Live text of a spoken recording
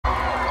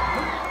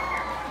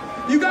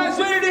You guys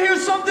ready to hear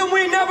something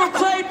we never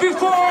played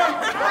before?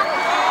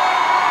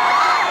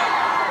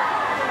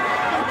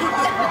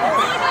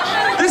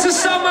 This is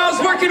something I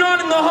was working on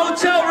in the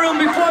hotel room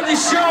before the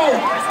show.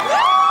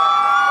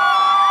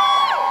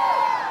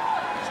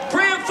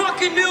 Brand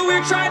fucking new. We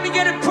were trying to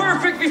get it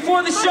perfect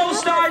before the show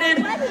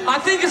started. I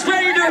think it's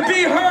ready to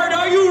be heard.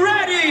 Are you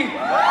ready?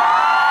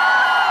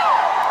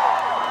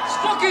 Let's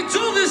fucking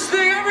do this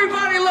thing.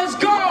 Everybody, let's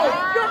go.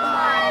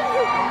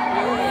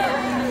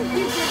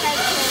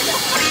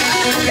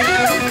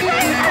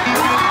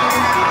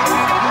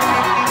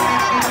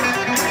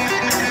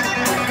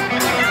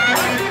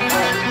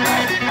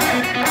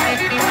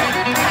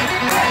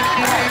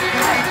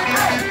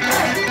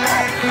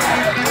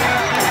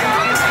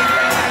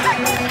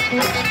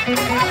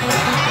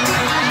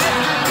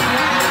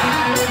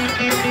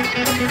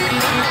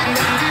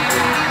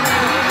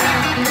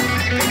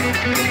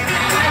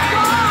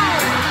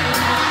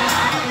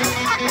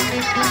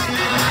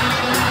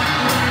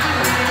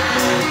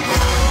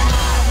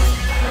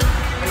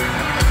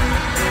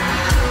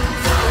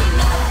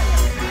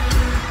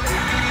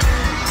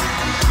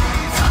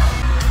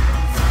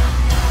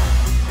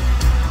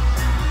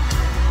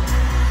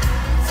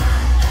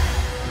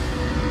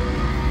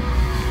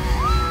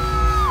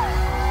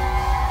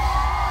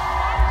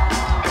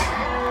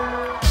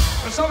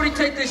 Somebody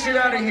take this shit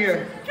out of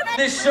here.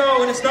 This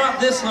show, and it's not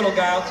this little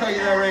guy, I'll tell you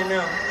that right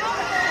now.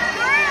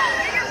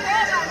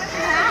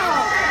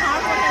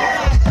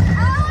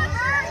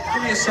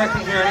 Give me a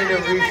second here, I need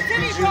to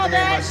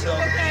rejuvenate myself.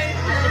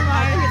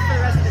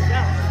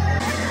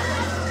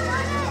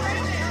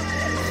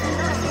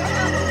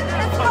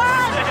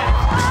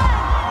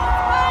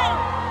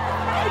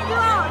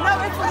 No,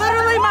 it's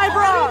literally my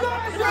bra.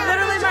 It's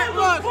literally my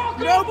look.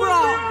 No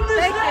bra.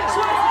 Thank you.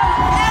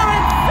 Ew,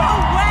 it's so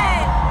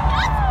wet.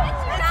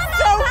 It's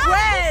so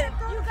wet.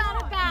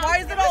 Why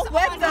is it all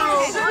wet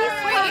though?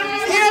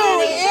 Ew,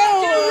 ew.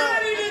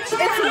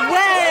 It's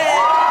wet.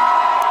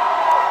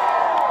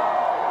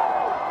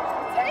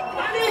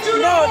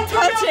 No,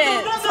 touch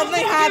it.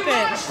 Something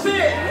happened.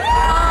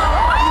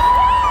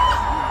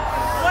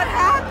 What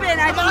happened?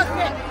 I just...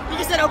 You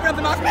just said open up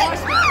the mosh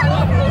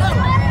pit.